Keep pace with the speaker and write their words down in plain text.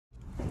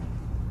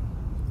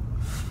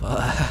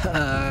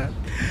Fuck.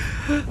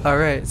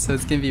 Alright, so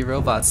it's gonna be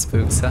robot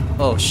spooks, huh?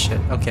 Oh shit,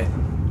 okay.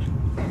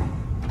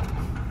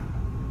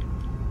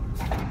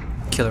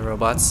 Killer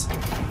robots.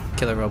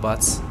 Killer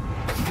robots.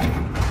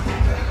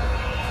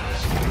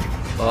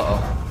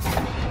 Uh-oh.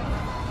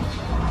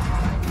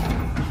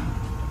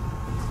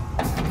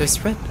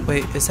 There's red.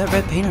 Wait, is that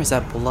red paint or is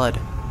that blood?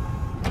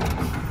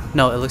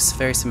 No, it looks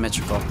very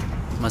symmetrical.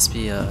 Must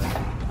be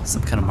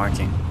some kind of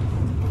marking.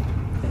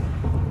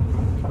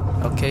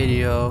 Okay,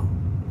 yo.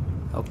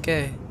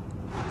 Okay.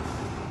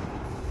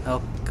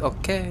 Oh,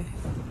 okay.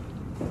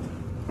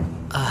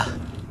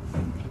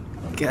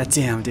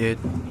 Goddamn, dude.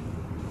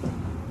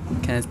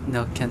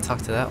 Can't talk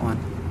to that one.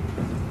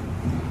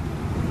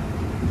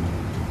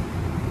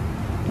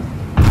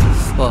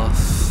 Oh.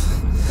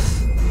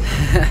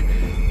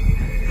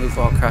 Move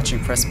while crouching,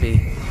 press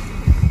B.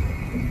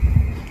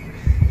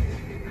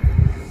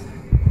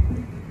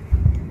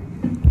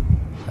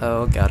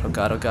 Oh god, oh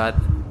god, oh god.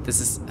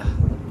 This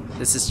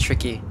is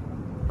tricky.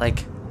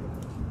 Like,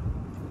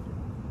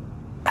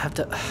 I have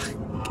to.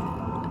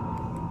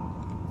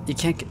 You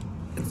can't get,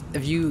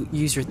 if you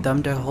use your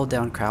thumb to hold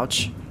down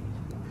crouch,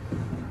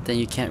 then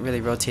you can't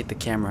really rotate the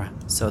camera.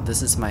 So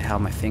this is how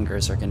my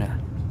fingers are gonna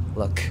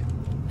look.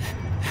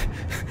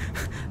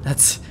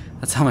 That's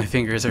how my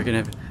fingers are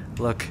gonna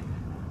look.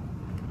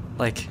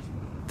 Like,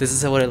 this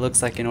is what it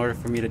looks like in order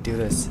for me to do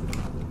this.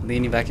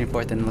 Leaning back and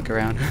forth and look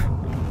around.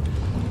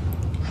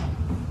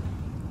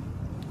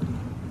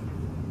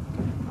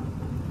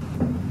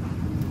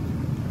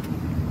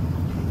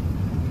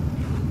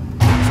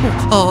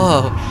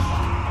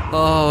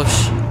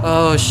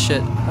 Oh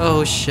shit.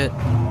 Oh shit.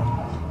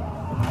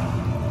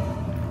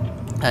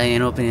 I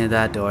ain't opening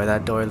that door.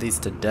 That door leads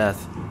to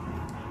death.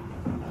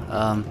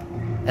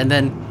 And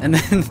then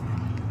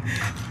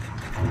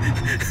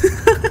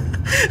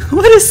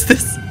what is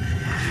this?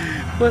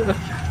 What?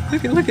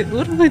 Look at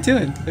what am I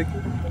doing? Like,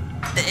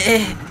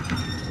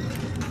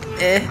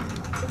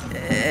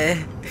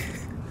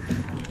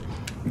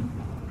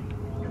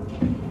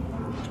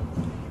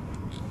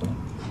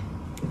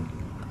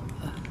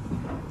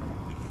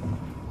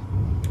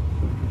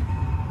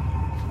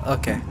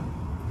 Okay.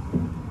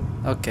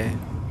 Okay.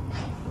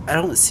 I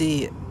don't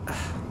see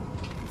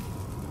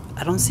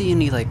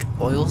any like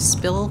oil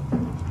spill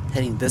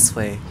heading this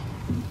way.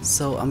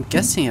 So I'm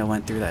guessing I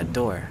went through that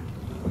door.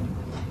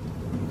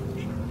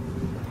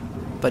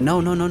 But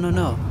no.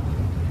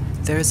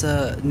 There's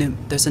a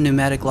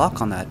pneumatic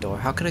lock on that door.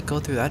 How could it go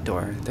through that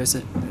door?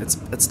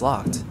 It's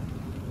locked.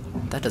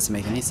 That doesn't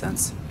make any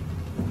sense.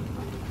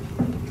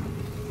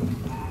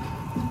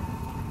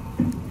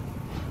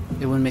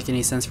 It wouldn't make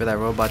any sense for that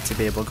robot to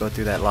be able to go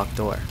through that locked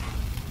door.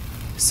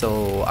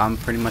 So I'm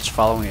pretty much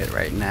following it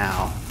right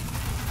now.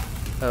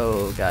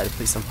 Oh god,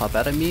 please don't pop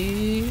out at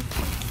me.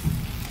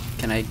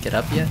 Can I get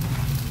up yet?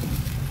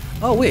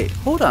 Oh wait,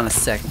 hold on a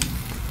sec.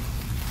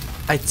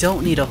 I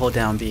don't need to hold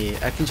down B.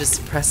 I can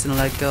just press and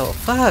let go.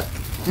 Fuck!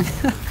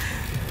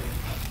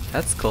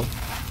 That's cool.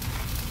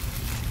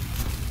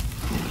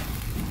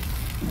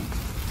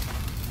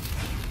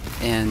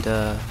 And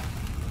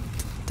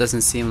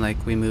doesn't seem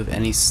like we move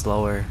any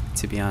slower,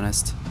 to be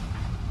honest.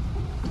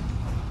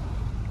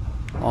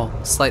 Well,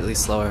 slightly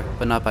slower,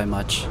 but not by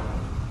much.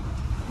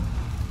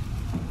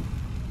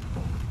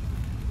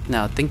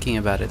 Now, thinking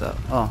about it though.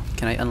 Oh,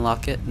 can I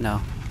unlock it?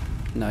 No.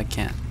 No, I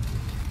can't.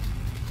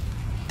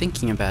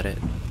 Thinking about it.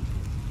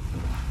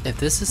 If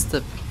this is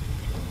the...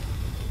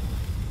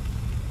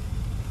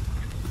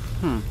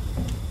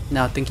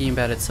 Now thinking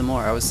about it some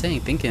more. I was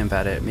saying thinking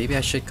about it. Maybe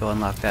I should go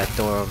unlock that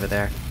door over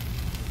there.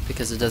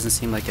 Because it doesn't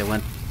seem like it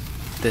went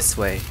this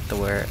way, the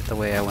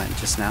way I went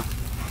just now.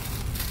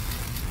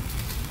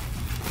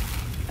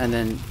 And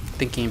then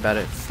thinking about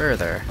it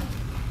further,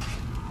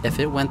 if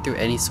it went through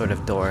any sort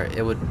of door,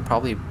 it would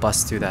probably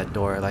bust through that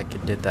door like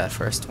it did that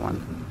first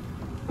one.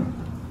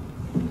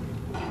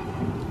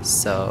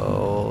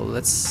 So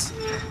let's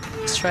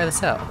try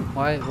this out.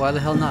 Why the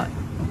hell not?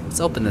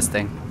 Let's open this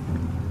thing.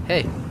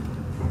 Hey.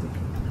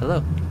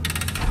 Hello.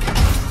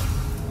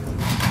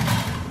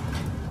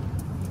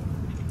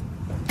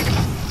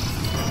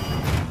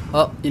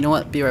 Oh, you know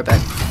what? Be right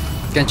back.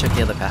 Gonna check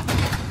the other path.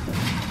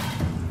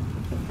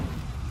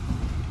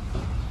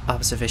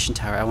 Observation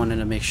tower. I wanted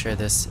to make sure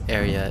this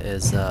area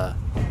is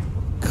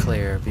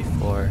clear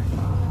before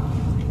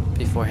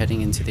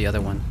heading into the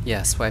other one.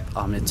 Yeah, swipe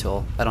Omni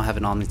tool. I don't have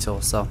an Omni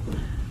tool, so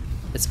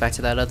it's back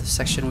to that other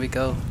section we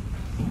go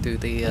through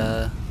the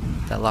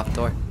that locked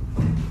door.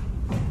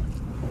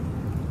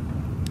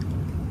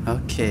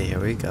 Okay, here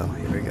we go.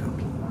 Here we go.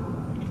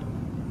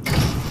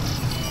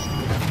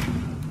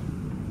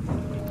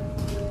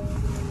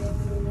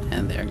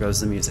 And there goes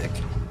the music.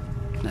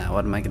 Now,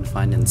 what am I gonna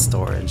find in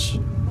storage?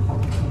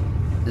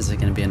 Is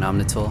it gonna be an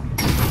Omnitool?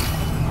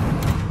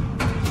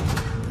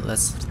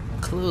 Let's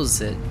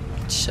close it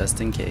just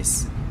in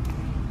case.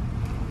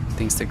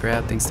 Things to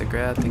grab, things to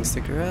grab, things to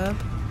grab.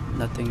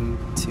 Nothing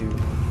to...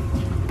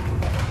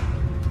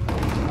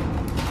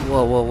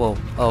 Whoa, whoa, whoa.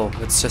 Oh,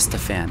 it's just a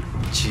fan.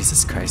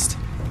 Jesus Christ.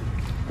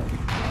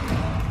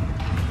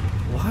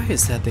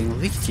 is that thing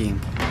leaking?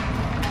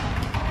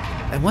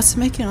 And what's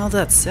making all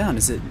that sound?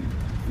 Is it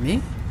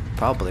me?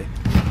 Probably.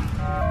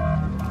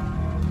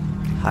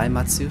 Hi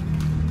Matsu.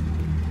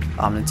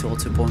 Omnitool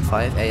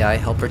 2.5 AI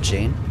Helper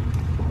Jane.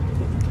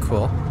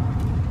 Cool.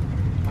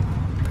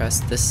 Press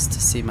this to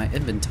see my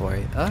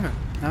inventory. Oh,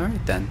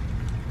 alright then.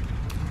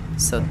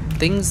 So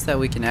things that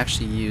we can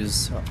actually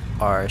use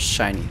are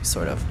shiny,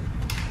 sort of.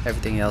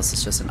 Everything else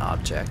is just an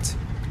object.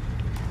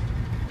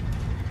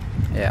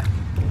 Yeah.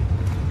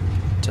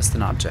 Just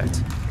an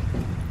object.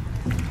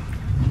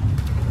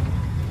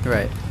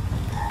 Right.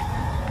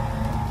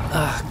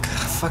 Ugh,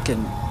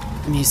 fucking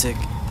music.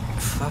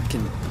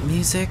 Fucking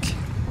music.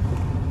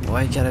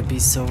 Why you gotta be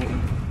so...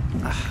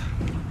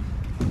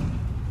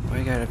 why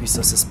you gotta be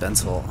so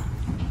suspenseful?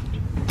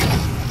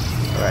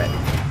 Alright.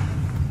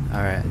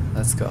 Alright,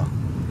 let's go.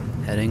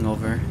 Heading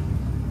over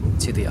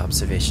to the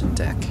observation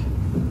deck.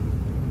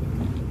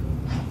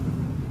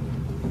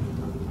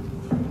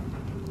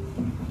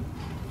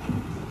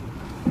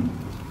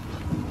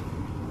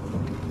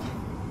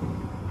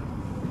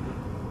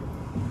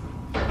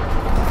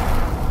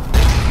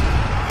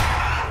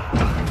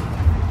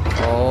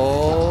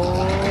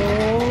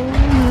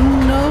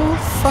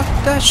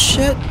 That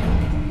shit.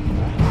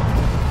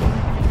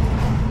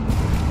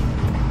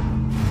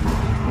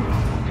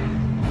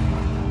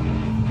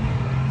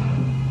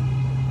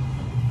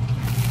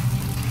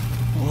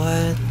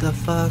 What the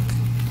fuck?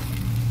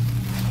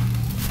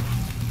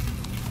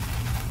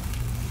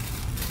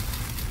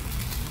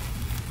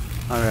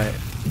 Alright.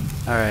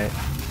 Alright.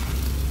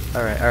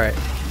 Alright, alright.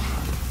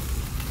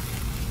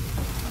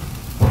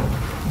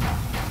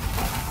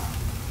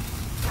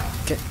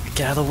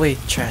 Get out of the way,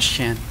 trash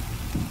can.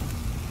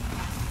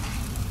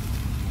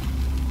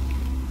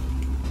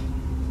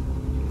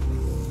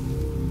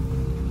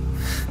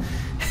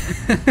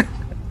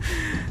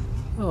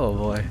 Oh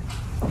boy.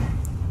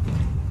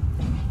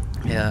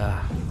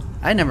 Yeah.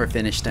 I never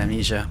finished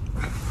Amnesia.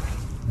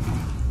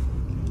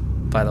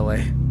 By the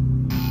way.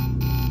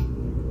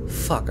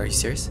 Fuck, are you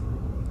serious?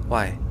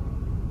 Why?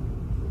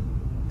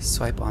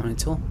 Swipe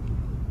Omnitool?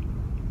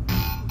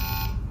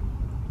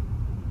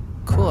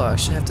 Cool, I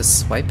should have to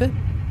swipe it?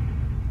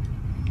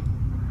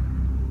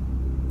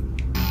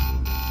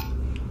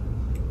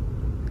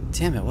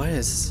 Damn it, what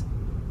is...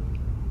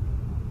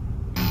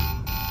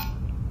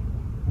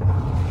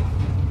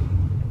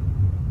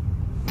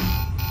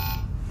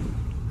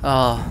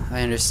 Oh,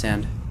 I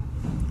understand.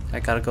 I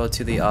gotta go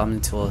to the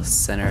Omnitool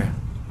Center,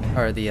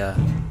 or the,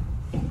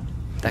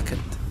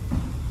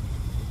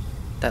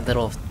 that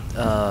little,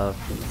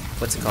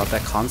 what's it called,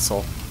 that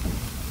console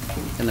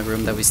in the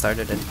room that we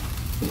started in.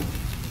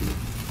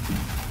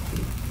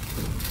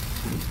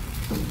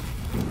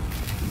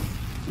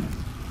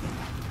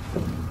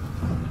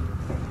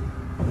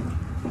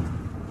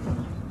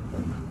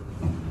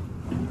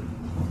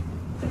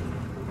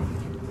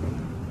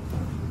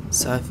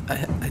 So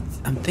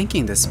I'm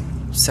thinking this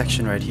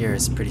section right here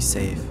is pretty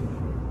safe,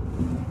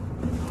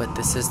 but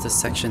this is the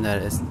section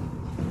that is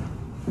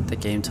the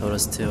game told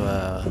us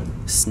to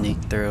sneak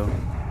through.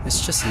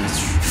 It's just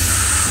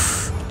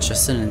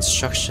an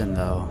instruction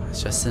though.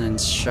 It's just an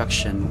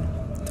instruction.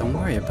 Don't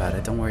worry about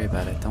it. Don't worry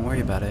about it. Don't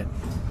worry about it.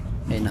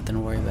 Ain't nothing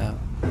to worry about.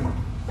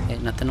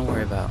 Ain't nothing to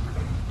worry about.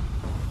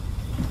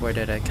 Where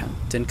did I come?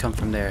 Didn't come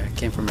from there. It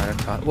came from right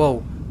across.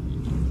 Whoa!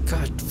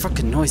 God,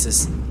 fucking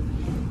noises.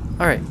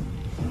 All right.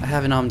 I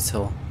have an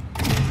Omnitool.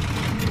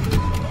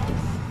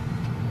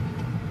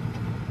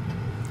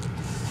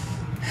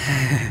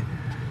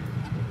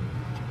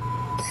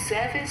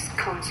 Service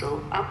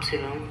console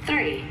Upsilon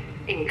 3,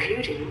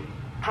 including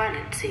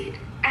pilot seat,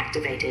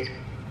 activated.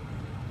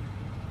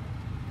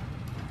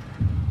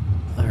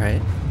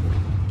 Alright.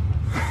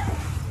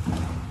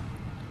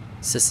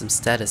 System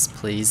status,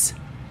 please.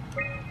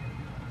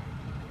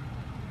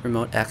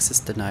 Remote access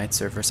denied,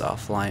 servers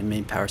offline,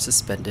 main power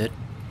suspended.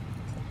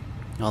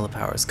 All the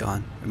power is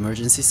gone.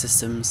 Emergency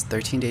systems,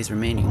 13 days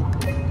remaining.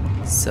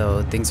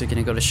 So things are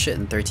gonna go to shit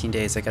in 13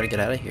 days. I gotta get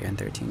out of here in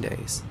 13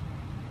 days.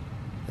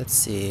 Let's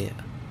see.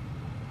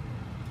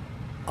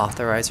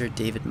 Authorizer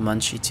David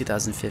Munchie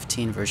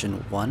 2015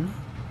 version 1.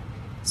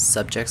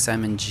 Subject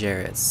Simon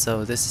Jarrett.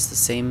 So this is the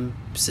same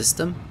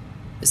system?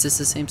 Is this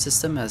the same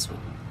system as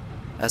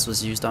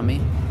was used on me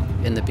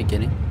in the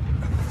beginning?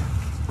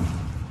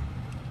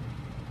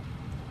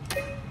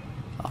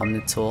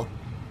 Omnitool.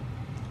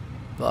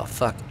 Oh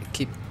fuck, I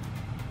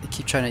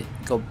keep trying to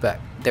go back.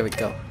 There we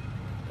go.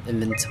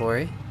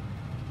 Inventory.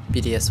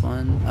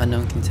 BDS1,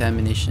 unknown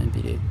contamination,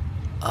 BD.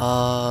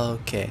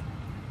 Okay.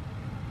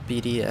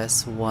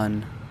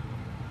 BDS1.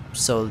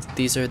 So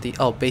these are the,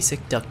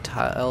 basic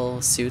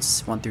ductile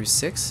suits 1 through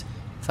 6.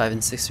 5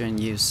 and 6 are in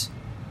use.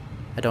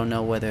 I don't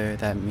know whether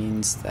that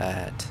means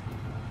that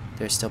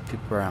there's still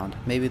people around.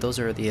 Maybe those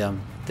are the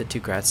 2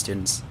 grad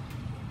students.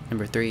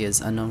 Number 3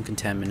 is unknown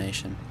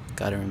contamination.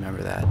 Gotta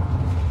remember that.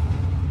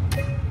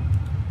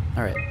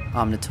 Alright,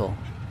 Omnitool.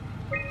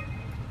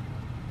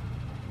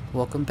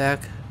 Welcome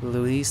back,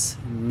 Luis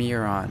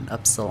Miron,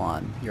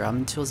 Upsilon. Your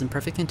Omnitool is in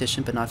perfect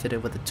condition but not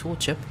fitted with a tool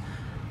chip.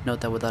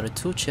 Note that without a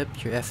tool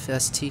chip, your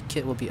FST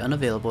kit will be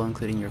unavailable,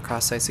 including your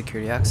cross-site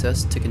security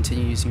access. To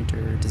continue using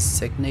your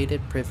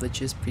designated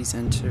privileges, please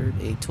enter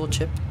a tool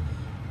chip.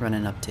 Run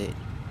an update.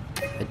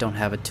 I don't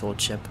have a tool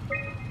chip.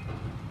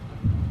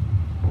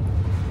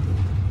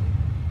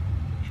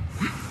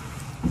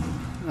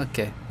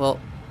 Okay, well...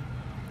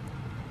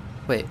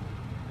 Wait.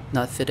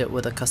 Not fitted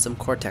with a custom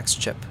Cortex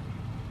chip.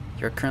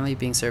 You're currently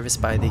being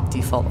serviced by the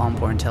default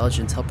onboard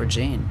intelligence helper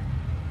Jane.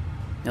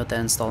 Note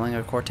that installing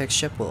a Cortex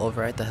chip will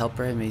override the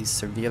helper and may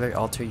severely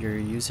alter your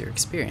user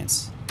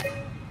experience.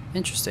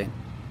 Interesting.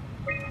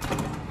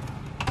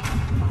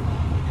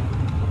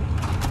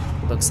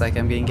 Looks like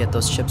I'm gonna get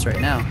those chips right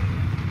now.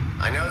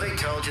 I know they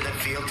told you that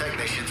field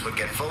technicians would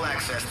get full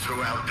access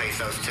throughout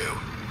Pesos 2.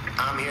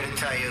 I'm here to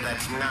tell you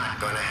that's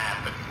not gonna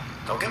happen.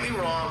 Don't get me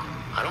wrong,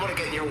 I don't want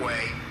to get in your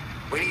way.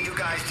 We need you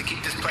guys to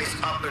keep this place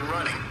up and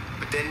running,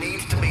 but there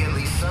needs to be at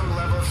least some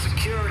level of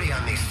security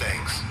on these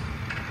things.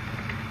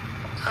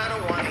 I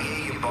don't want to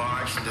hear you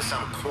barged into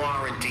some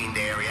quarantined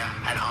area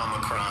at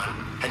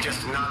Omicron and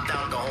just knocked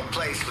out the whole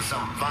place with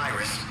some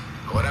virus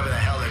or whatever the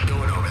hell they're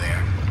doing over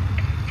there.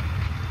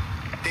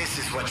 This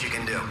is what you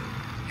can do.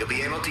 You'll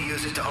be able to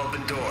use it to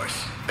open doors,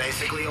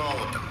 basically all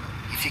of them.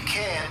 If you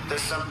can't,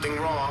 there's something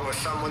wrong or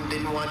someone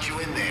didn't want you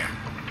in there.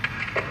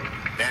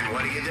 Then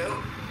what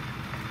do?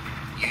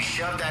 You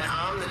shove that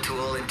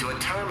Omnitool into a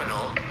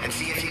terminal and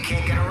see if you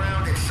can't get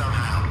around it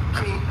somehow.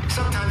 I mean,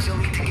 sometimes you'll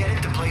need to get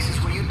into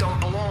places where you don't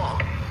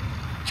belong.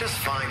 Just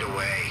find a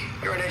way.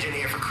 You're an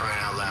engineer, for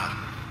crying out loud.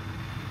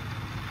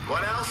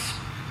 What else?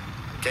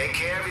 Take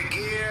care of your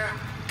gear.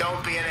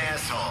 Don't be an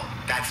asshole.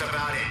 That's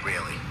about it,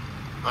 really.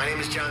 My name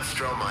is John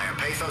Strohmeyer,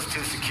 Pesos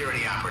 2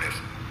 security operative.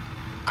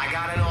 I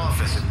got an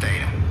office at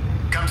Theta.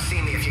 Come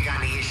see me if you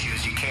got any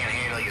issues you can't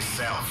handle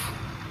yourself.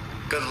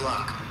 Good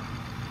luck.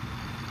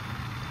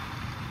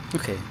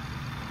 Okay,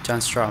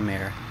 John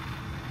Strawmere,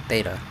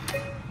 Theta.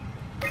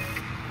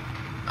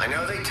 I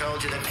know they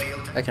told you that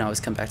field... I can always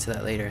come back to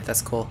that later.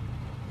 That's cool.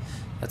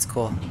 That's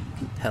cool.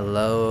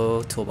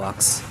 Hello,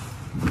 toolbox.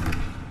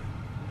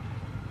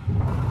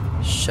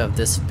 Shove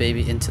this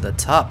baby into the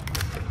top.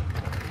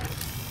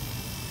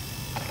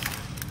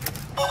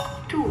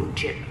 Tool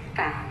chip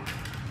found.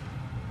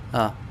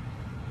 Oh,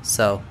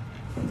 so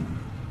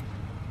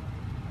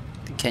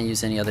can't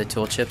use any other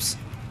tool chips.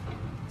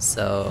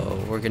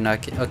 So we're gonna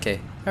get, okay.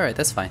 Alright,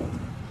 that's fine.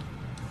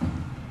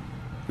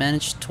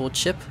 Manage tool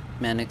chip,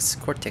 manage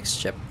Cortex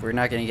chip. We're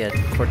not gonna get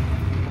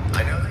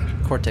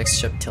Cortex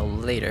chip till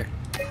later.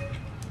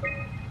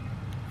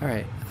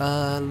 Alright,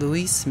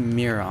 Luis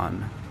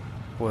Miron.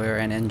 We're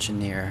an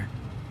engineer.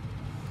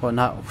 Well,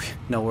 no,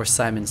 we're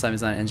Simon.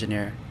 Simon's not an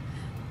engineer.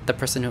 The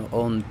person who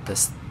owned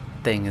this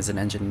thing is an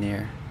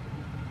engineer.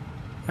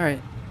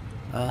 Alright,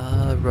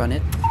 run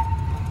it.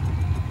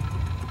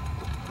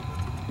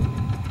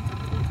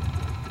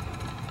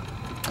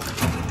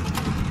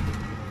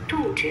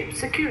 Toolchip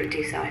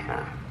security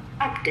cipher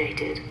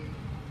updated.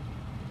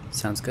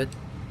 Sounds good.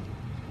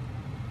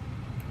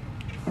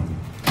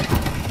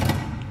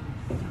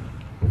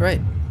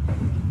 Right,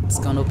 let's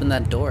go and open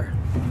that door.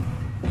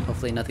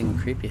 Hopefully nothing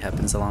creepy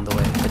happens along the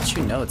way, but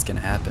you know it's gonna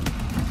happen.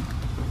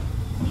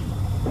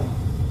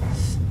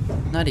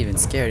 Not even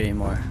scared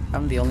anymore.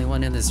 I'm the only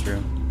one in this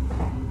room.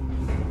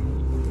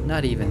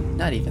 Not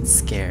even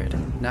scared.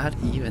 Not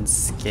even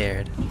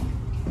scared.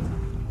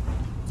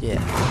 Yeah.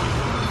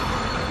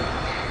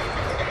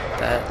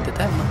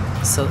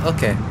 So,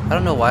 okay. I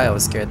don't know why I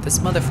was scared. This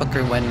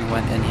motherfucker went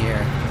in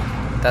here.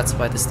 That's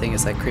why this thing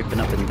is like creeping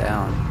up and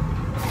down.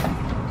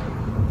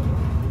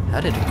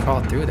 How did it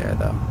crawl through there,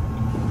 though?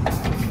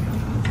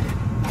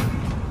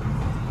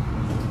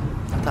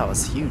 That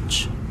was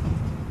huge.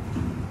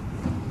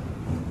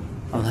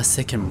 Unless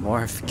they can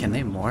morph. Can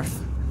they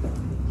morph?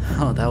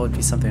 Oh, that would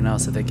be something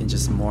else if they can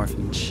just morph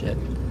and shit.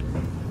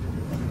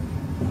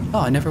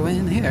 Oh, I never went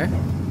in here.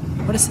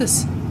 What is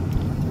this?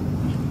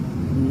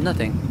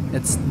 Nothing.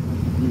 It's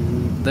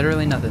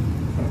literally nothing.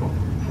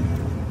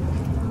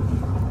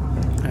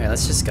 Alright,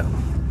 let's just go.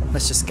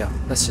 Let's just go.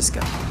 Let's just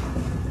go.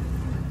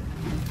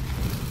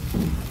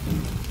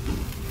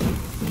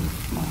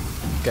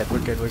 Good, we're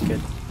good, we're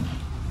good.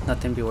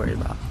 Nothing to be worried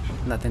about.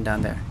 Nothing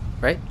down there.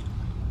 Right?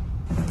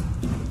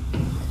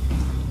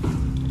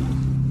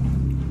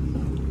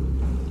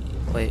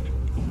 Wait.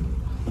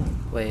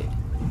 Wait.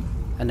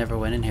 I never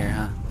went in here,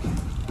 huh?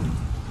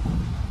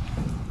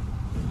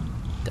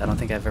 I don't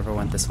think I've ever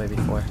went this way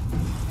before.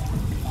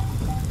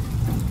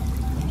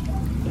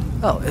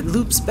 Oh, it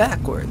loops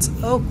backwards.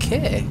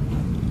 Okay.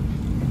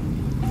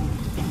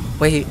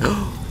 Wait.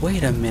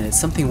 Wait a minute.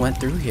 Something went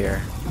through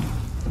here.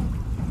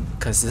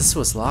 Because this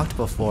was locked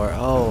before.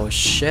 Oh,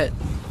 shit.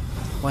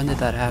 When did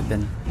that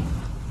happen?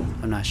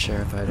 I'm not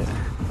sure about it.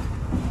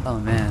 Oh,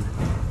 man.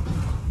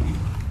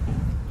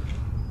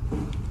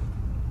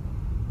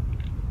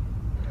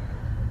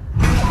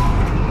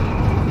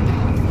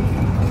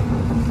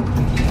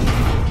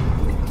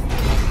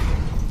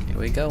 Here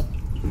we go.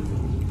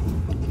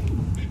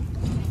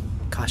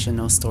 Caution,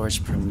 no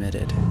storage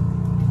permitted.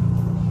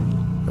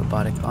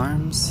 Robotic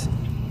arms.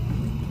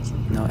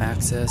 No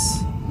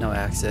access. No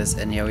access.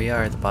 And here we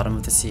are at the bottom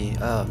of the sea.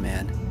 Oh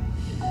man.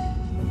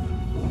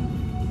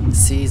 The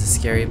sea is a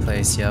scary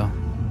place, yo.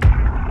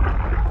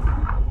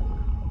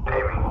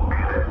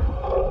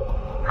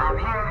 I'm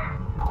here.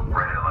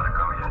 Ready to let it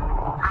go yet?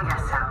 I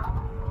guess so.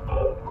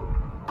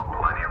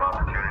 Plenty of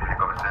opportunity to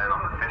go stand on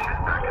the fishes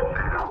back in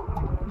Theta.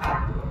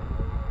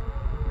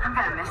 I'm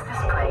gonna miss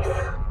this place.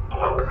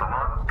 Oh,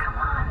 Soma? Come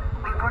on.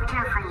 We've worked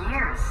here for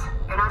years.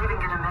 You're not even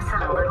gonna miss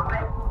it a little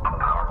bit? A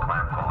power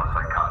plant full of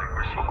psychotic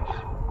machines.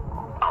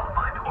 I'll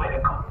find a way to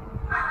go.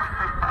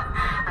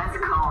 That's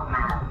cold,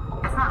 man.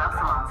 It's not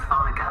Upsilon's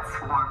fault it got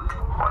swarmed.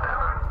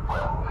 Whatever.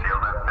 Seal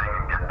that thing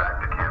and get back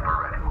to camp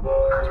already.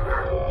 Roger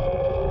that.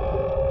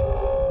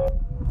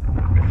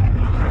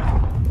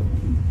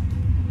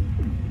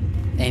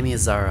 Amy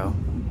Azaro.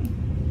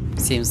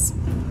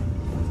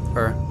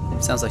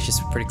 Sounds like she's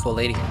a pretty cool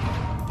lady.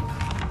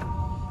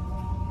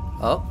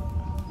 Oh.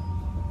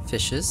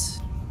 Fishes.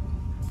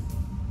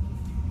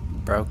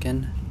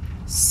 Broken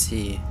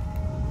sea.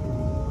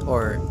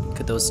 Or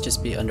could those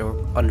just be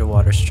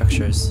underwater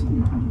structures?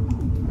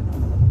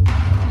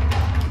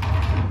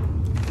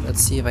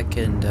 Let's see if I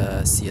can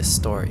see a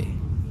story.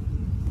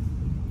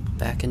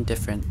 Back and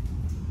different.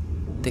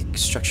 Thick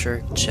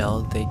structure,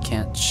 gel they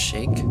can't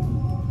shake.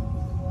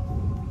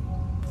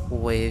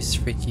 Waves,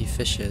 freaky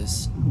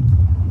fishes.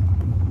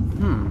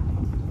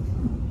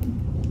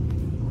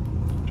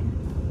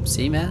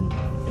 See, man?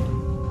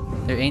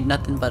 There ain't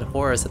nothing but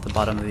horrors at the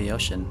bottom of the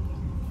ocean.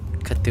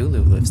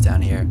 Cthulhu lives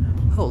down here.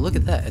 Oh, look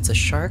at that. It's a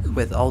shark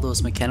with all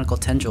those mechanical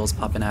tendrils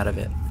popping out of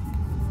it.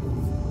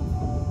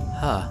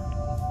 Huh.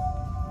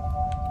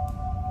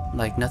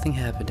 Like nothing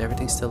happened.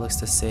 Everything still looks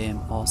the same.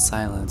 All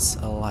silence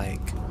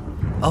alike.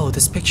 Oh,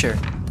 this picture.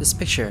 This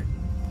picture.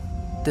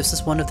 This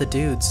is one of the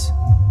dudes.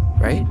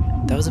 Right?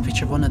 That was a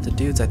picture of one of the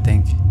dudes, I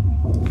think.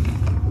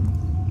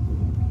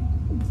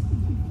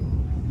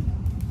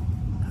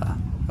 Huh.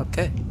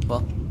 Okay.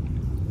 Well.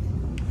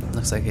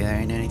 Looks like there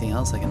ain't anything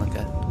else I can look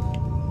at.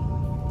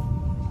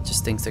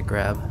 Just things to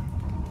grab.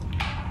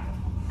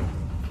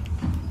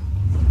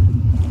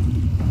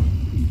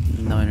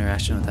 No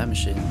interaction with that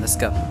machine. Let's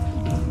go.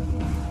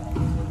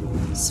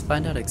 Let's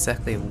find out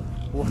exactly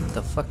what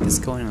the fuck is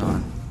going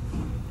on.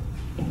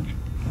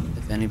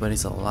 If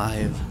anybody's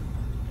alive.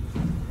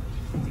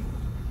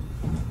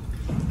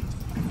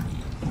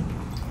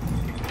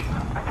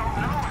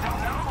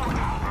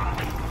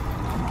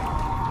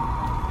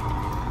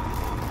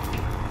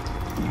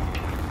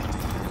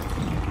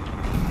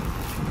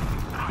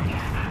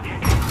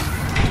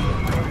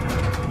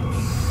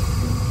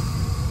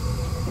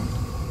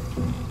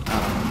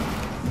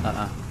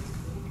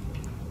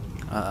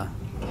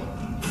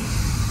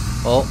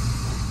 Oh.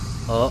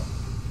 Oh.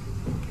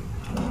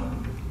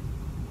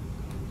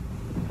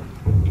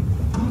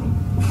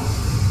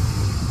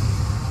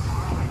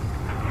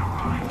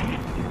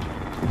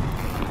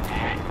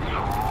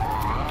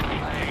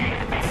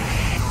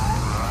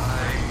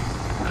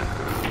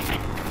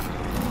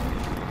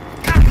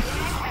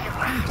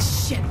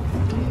 Shit.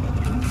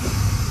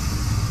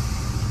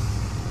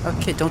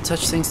 Okay, don't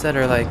touch things that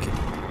are like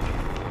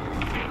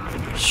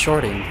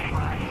shorting.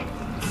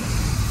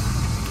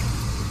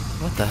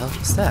 What the hell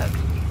is that?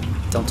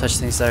 Don't touch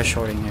things that are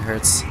shorting, it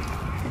hurts.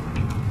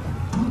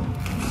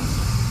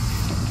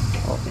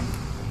 Oh.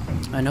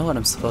 I know what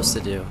I'm supposed to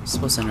do. I'm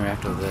supposed to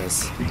interact with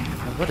this.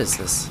 What is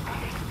this?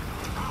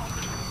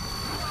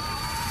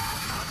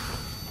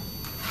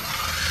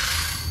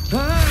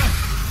 Ah!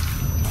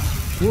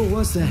 What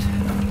was that?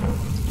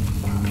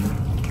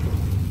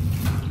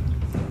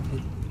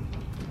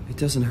 It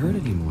doesn't hurt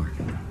anymore.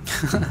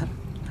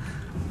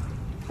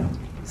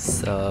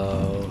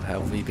 So,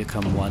 have we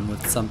become one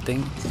with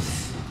something?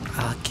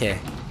 Okay.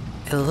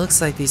 It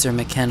looks like these are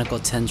mechanical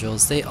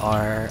tendrils. They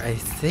are, I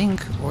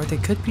think, or they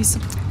could be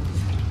some...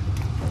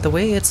 The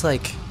way it's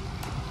like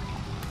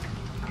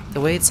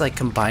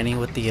combining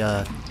with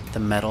the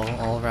metal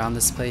all around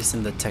this place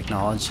and the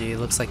technology, it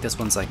looks like this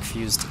one's like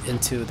fused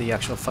into the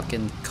actual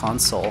fucking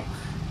console.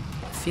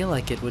 I feel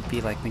like it would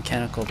be like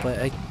mechanical,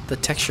 but the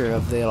texture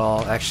of it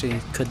all actually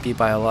could be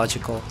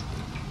biological.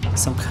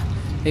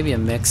 Maybe a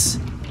mix.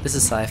 This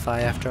is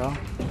sci-fi after all.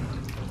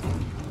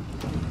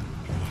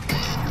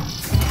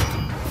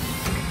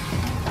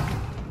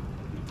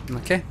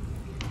 Okay.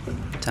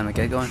 Time to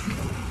get going.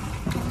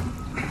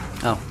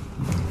 Oh.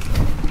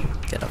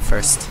 Get up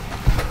first.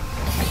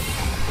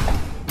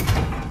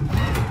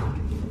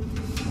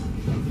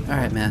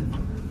 Alright, man.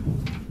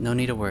 No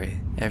need to worry.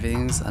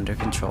 Everything's under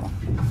control.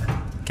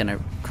 Can I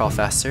crawl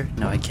faster?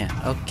 No, I can't.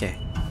 Okay.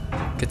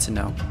 Good to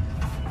know.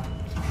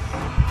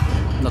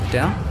 Look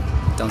down.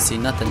 Don't see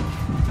nothing.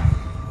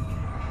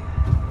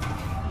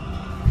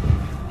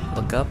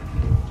 Look up.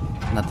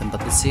 Nothing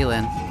but the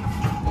ceiling.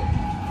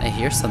 I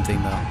hear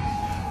something though.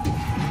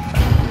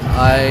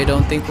 I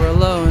don't think we're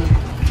alone.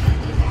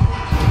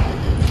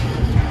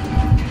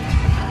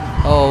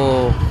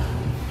 Oh.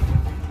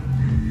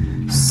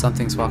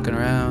 Something's walking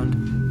around.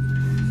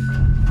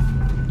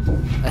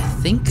 I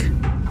think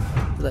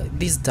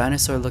these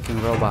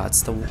dinosaur-looking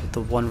robots. The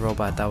one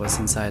robot that was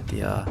inside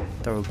the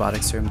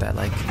robotics room that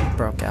like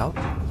broke out.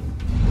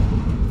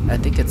 I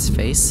think its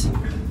face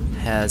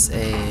has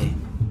a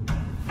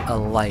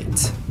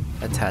light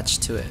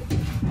attached to it.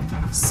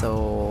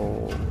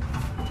 So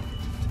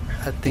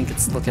I think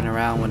it's looking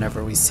around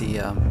whenever we see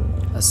a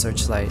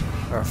searchlight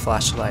or a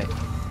flashlight.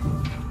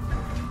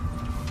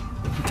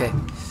 Okay.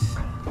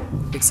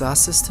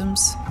 Exhaust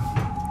systems?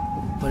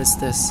 What is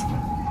this?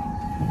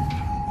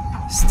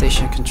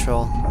 Station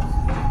control.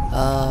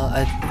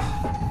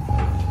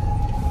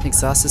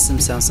 Exhaust system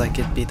sounds like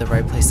it'd be the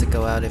right place to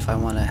go out if I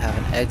want to have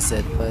an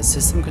exit, but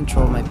system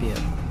control might be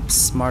a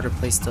smarter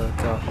place to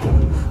go.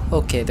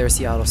 Okay, there's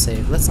the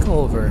autosave. Let's go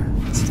over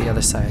to the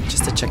other side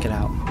just to check it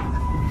out.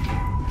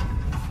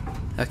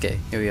 Okay,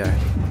 here we are.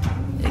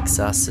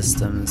 Exhaust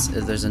systems.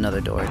 There's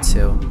another door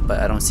too, but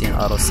I don't see an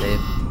autosave.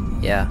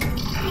 Yeah.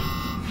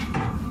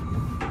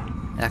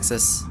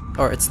 Access.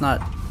 Or it's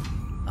not.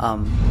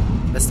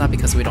 It's not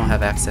because we don't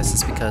have access.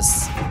 It's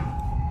because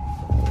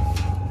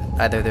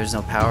either there's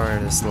no power or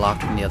it's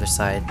locked from the other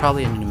side.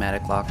 Probably a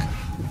pneumatic lock.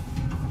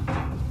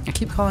 I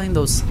keep calling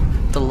those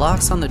the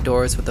locks on the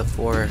doors with the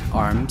 4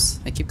 arms.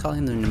 I keep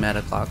calling them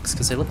pneumatic locks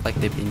because they look like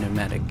they'd be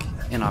pneumatic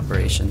in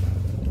operation.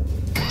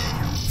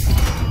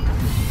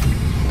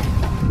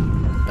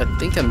 I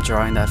think I'm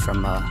drawing that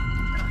from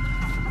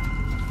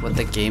what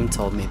the game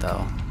told me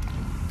though.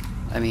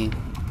 I mean,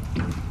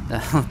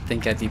 I don't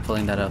think I'd be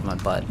pulling that out of my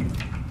butt.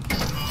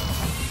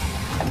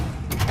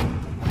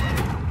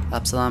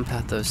 Epsilon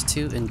Pathos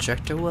 2,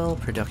 injector well,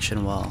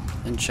 production well.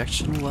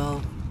 Injection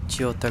well,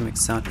 geothermic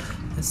zone.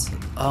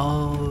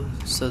 Oh,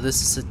 so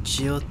this is a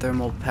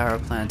geothermal power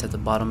plant at the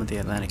bottom of the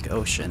Atlantic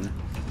Ocean.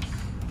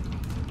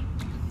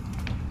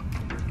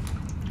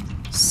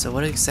 So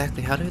what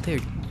exactly, how do they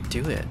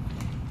do it?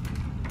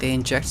 They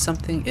inject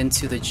something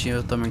into the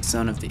geothermic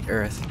zone of the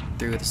Earth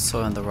through the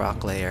soil and the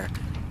rock layer.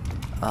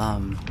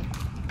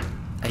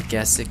 I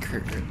guess it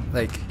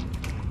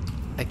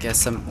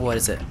what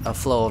is it? A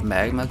flow of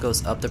magma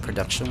goes up the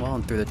production well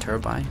and through the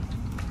turbine,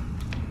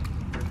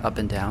 up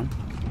and down,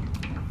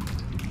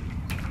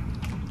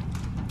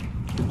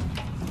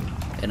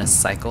 in a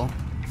cycle,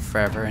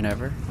 forever and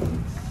ever.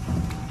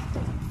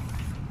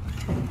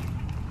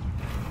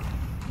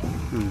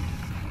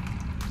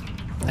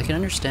 I can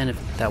understand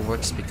if that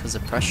works because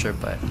of pressure,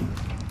 but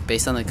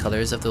based on the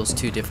colors of those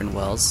 2 different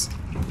wells,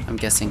 I'm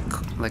guessing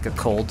like a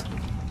cold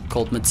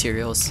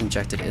material is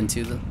injected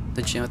into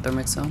the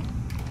geothermic zone.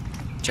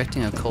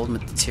 Injecting a cold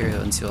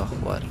material into a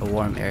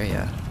warm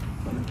area.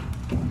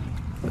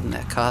 Wouldn't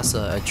that cause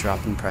a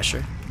drop in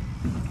pressure?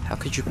 How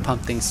could you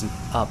pump things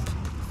up?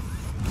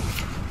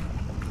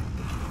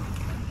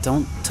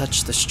 Don't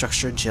touch the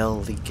structure gel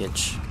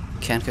leakage.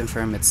 Can't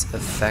confirm its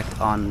effect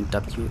on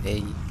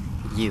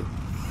WAU.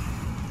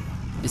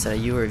 Is that a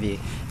U or a V?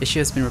 Issue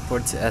has been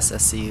reported to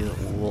SSC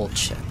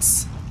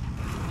Wolchets.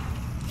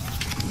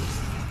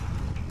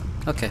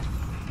 Okay.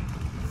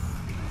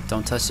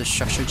 Don't touch the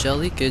structure gel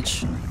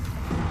leakage.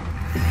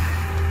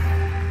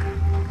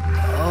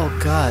 Oh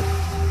god.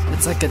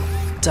 It's like a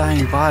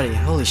dying body.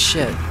 Holy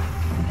shit.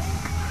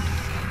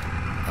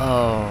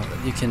 Oh,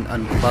 you can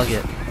unplug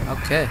it.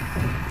 Okay.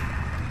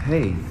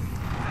 Hey,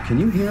 can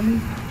you hear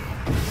me?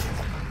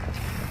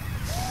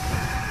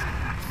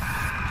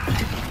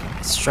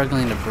 It's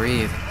struggling to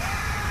breathe.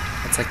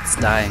 It's like it's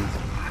dying.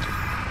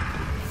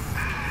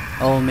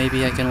 Oh,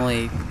 maybe I can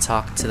only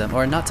talk to them.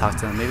 Or not talk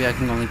to them. Maybe I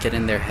can only get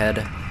in their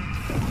head.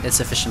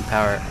 Insufficient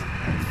power.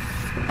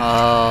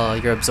 Oh,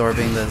 you're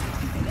absorbing the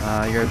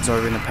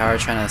power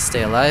trying to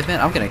stay alive, man.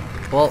 I'm gonna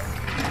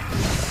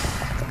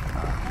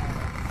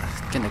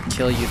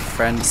kill you,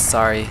 friend.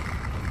 Sorry.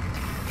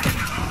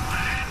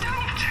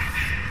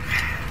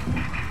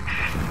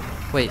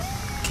 Wait,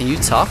 can you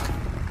talk?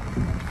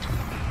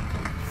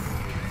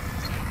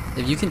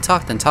 If you can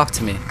talk, then talk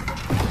to me.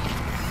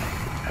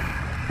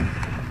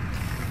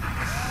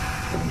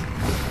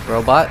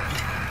 Robot?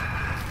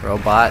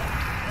 Robot.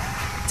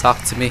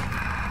 Talk to me.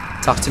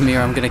 Talk to me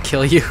or I'm gonna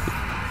kill you.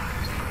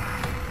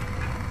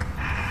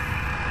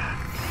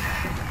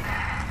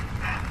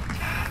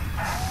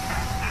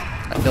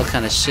 I feel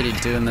kind of shitty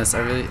doing this. I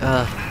really,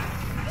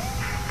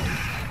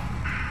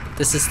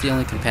 This is the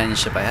only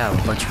companionship I have.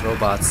 A bunch of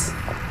robots.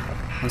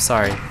 I'm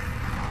sorry.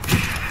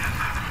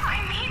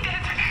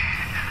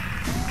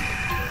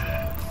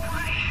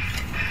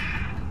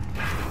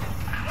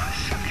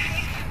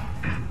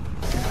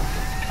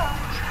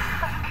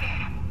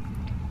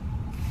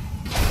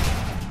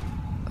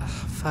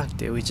 Fuck,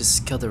 dude, we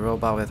just killed a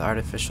robot with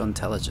artificial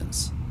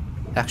intelligence.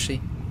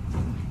 Actually,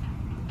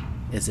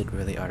 is it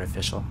really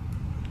artificial?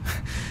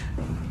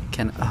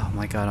 Oh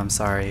my god, I'm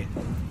sorry.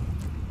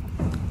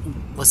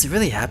 Was it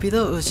really happy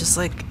though? It was just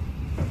like...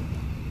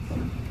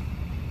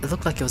 It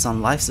looked like it was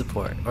on life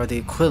support, or the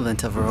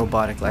equivalent of a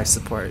robotic life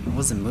support. It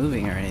wasn't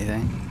moving or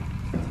anything.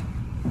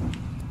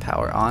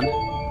 Power on?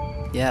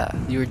 Yeah,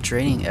 you were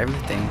draining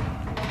everything.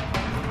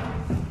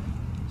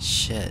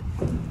 Shit.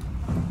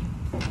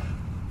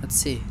 Let's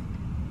see.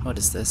 What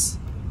is this?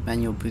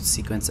 Manual boot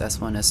sequence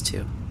S1,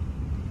 S2.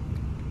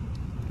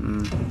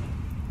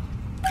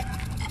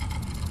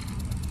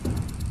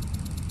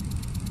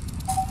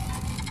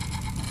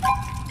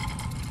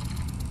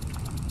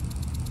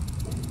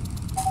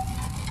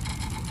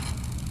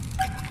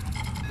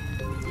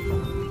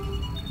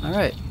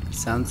 Alright,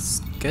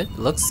 sounds good,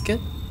 looks good.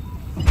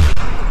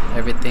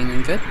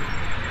 Everything good?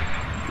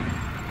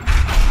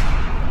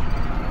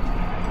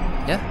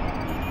 Yeah?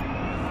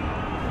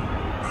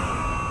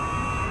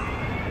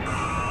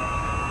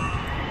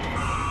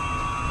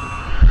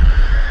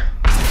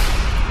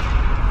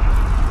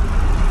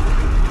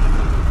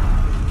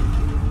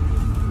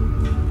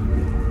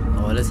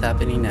 What is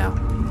happening now?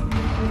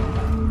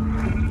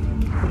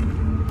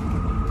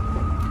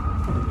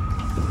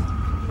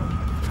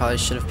 Probably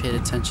should have paid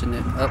attention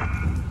to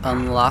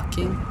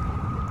unlocking.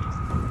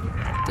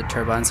 The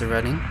turbines are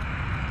running.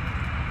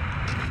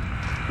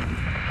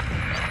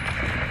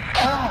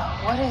 Oh,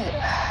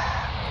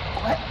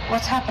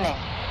 what's happening?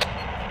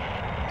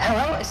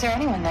 Hello, is there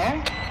anyone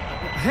there?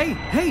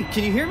 Hey,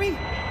 can you hear me?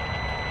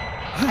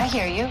 I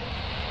hear you.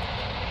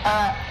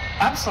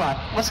 Absalom,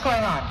 what's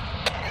going on?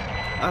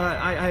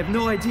 I have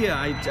no idea.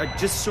 I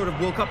just sort of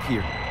woke up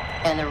here.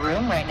 In the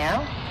room right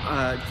now?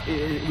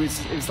 It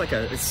was like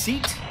a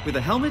seat with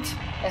a helmet.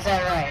 Is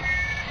that right?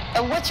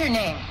 What's your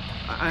name?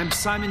 I'm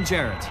Simon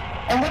Jarrett.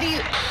 And what do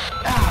you...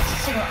 Oh,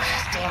 signal...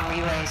 Damn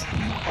relays.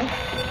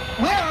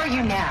 Where are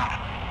you now?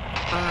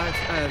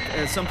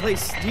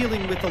 Someplace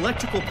dealing with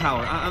electrical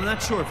power. I'm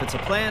not sure if it's a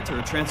plant or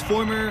a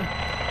transformer.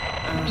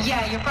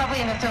 Yeah, you're probably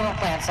in a thermal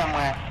plant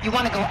somewhere. You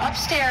want to go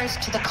upstairs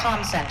to the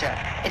comm center.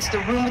 It's the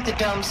room with the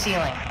dome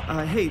ceiling.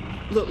 Hey,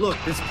 look,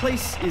 this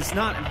place is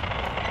not...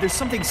 There's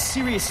something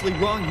seriously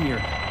wrong here.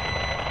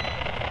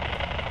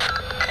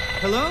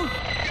 Hello?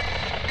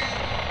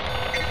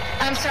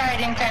 I'm sorry, I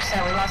didn't catch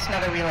that. We lost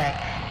another relay.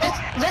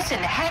 Listen,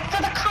 head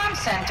for the comm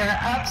center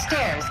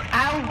upstairs.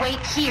 I'll wait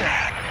here.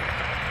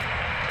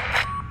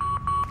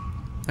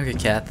 Okay,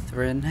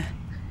 Catherine.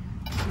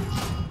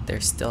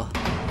 They're still...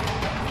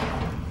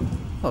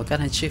 Oh, got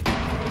an achievement.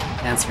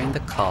 Answering the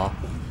call.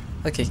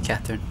 Okay,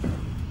 Catherine.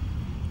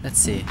 Let's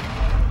see.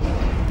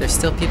 There's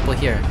still people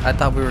here. I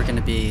thought we were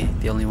gonna be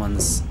the only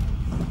ones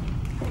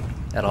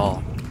at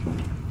all.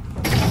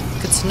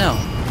 Good to know.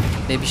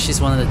 Maybe she's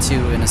one of the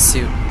two in a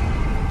suit.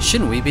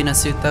 Shouldn't we be in a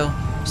suit though?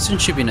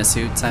 Shouldn't you be in a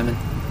suit, Simon?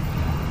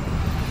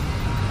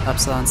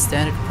 Upsilon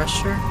standard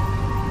pressure.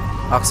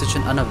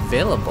 Oxygen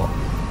unavailable.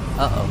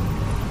 Uh-oh.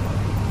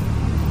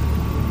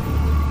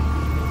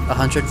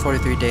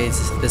 143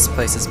 days this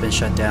place has been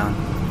shut down.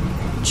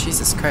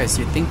 Jesus Christ,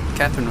 you'd think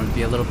Catherine would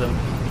be a little bit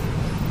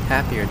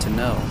happier to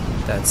know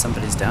that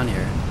somebody's down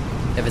here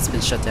if it's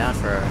been shut down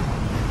for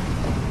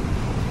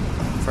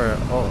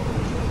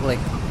like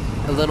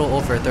a little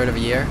over a third of a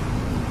year.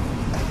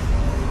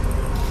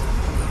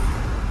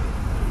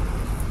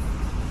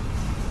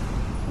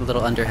 A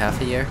little under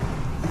half a year.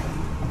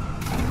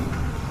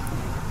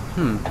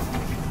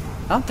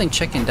 I don't think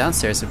checking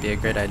downstairs would be a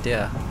great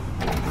idea.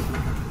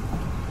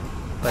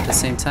 But at the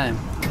same time,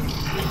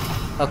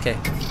 okay.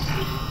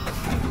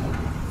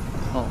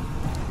 Oh,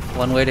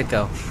 one way to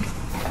go.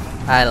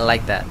 I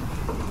like that.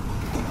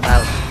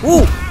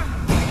 Woo!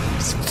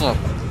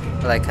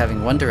 I like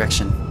having one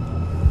direction.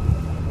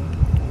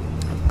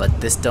 But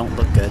this don't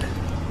look good.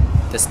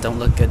 This don't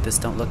look good. This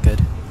don't look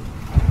good.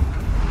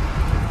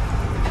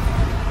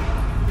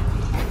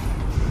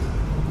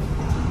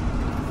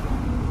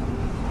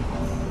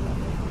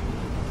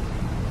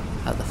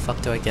 How the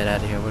fuck do I get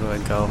out of here? Where do I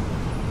go?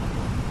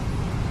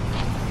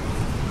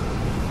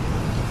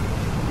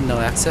 No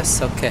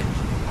access? Okay.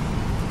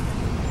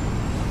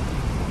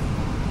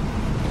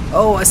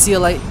 Oh, I see a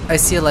light. I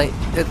see a light.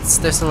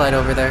 There's a light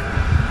over there.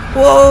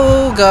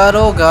 Whoa, God,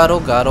 oh God, oh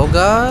God, oh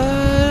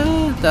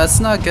God. That's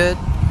not good.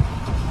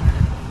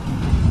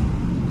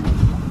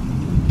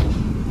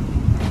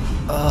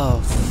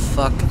 Oh,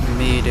 fuck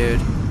me, dude.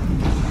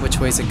 Which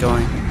way is it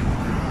going?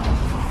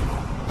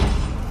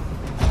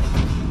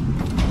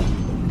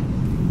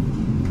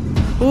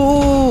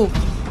 Ooh!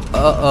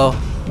 Uh-oh.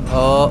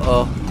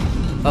 Uh-oh.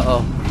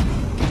 Uh-oh.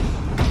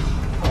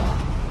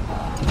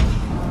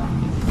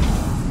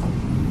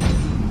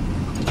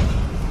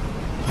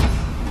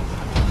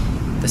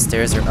 The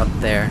stairs are up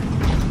there.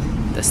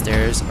 The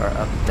stairs are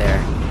up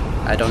there.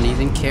 I don't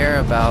even care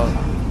about...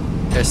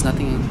 There's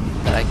nothing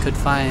that I could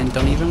find.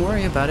 Don't even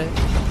worry about it.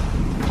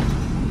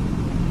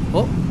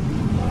 Oh.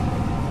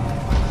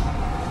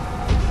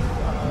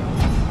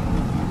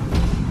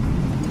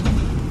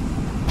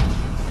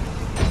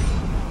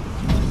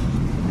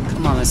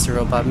 Come on, Mr.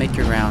 Robot, make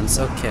your rounds.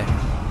 Okay.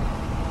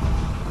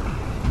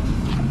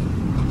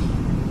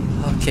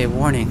 Okay,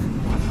 warning.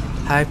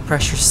 High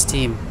pressure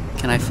steam.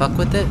 Can I fuck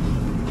with it?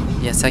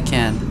 Yes, I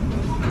can.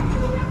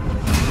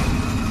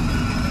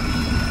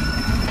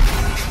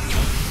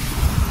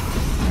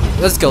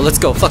 Let's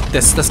go, fuck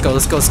this. Let's go.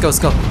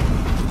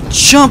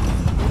 Jump!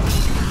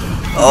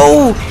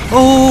 Oh!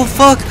 Oh,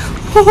 fuck!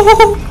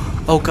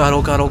 Oh God,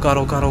 oh God, oh God,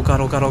 oh God, oh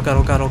God, oh God, oh God,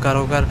 oh God, oh God,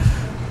 oh God.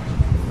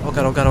 Oh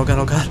God, oh God, oh God,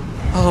 oh God.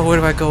 Oh, where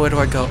do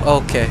I go?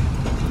 Okay.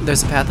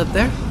 There's a path up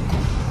there?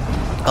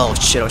 Oh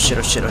shit, oh shit,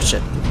 oh shit, oh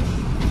shit.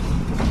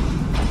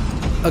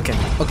 Okay,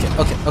 okay,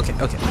 okay, okay,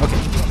 okay, okay.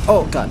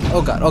 Oh god,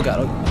 oh god, oh god,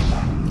 oh.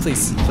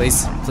 Please,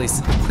 please,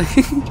 please,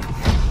 please.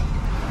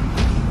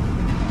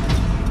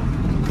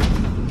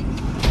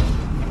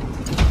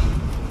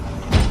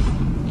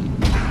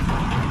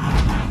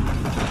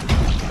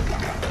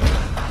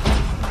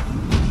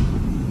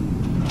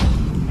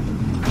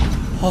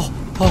 Oh,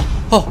 oh,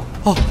 oh,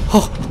 oh,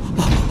 oh,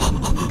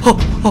 oh,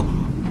 oh,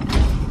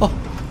 oh,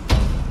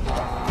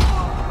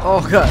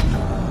 oh god.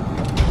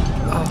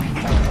 Oh.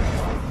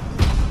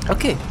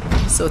 Okay,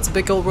 so it's a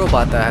big old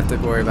robot that I have to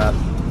worry about.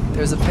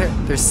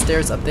 There's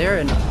stairs up there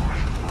and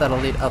that'll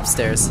lead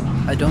upstairs.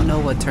 I don't know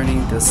what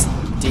turning this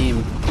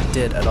beam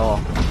did at all.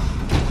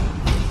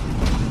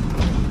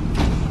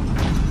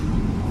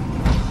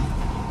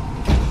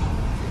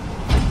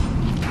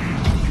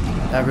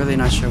 I'm really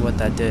not sure what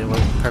that did,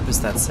 what purpose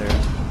that served.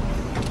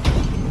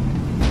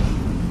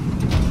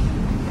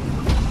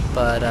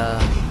 But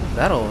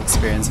that whole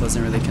experience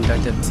wasn't really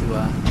conductive to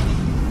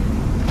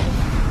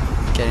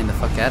getting the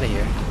fuck out of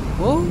here.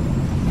 Whoa!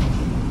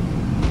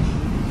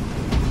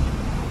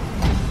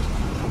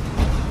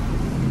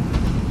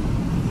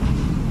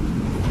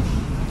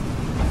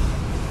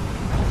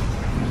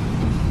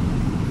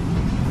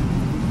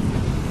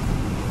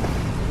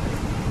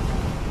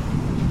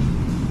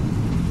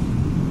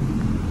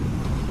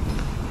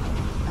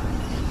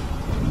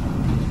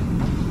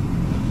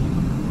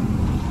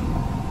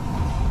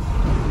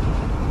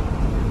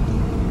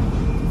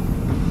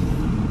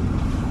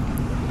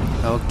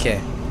 Okay.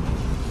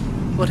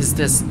 What is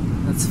this?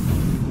 Let's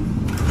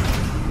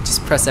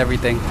just press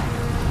everything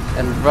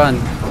and run.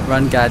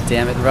 Run, god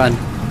damn it, run.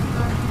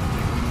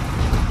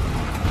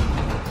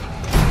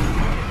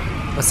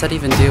 What's that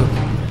even do?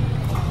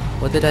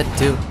 What did that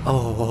do?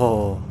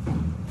 Oh.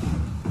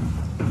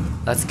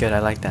 That's good. I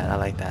like that. I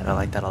like that. I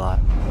like that a lot.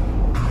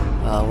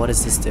 What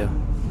does this do?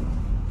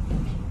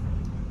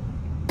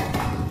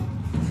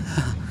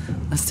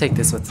 Let's take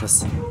this with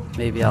us.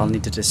 Maybe I'll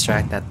need to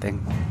distract that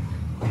thing.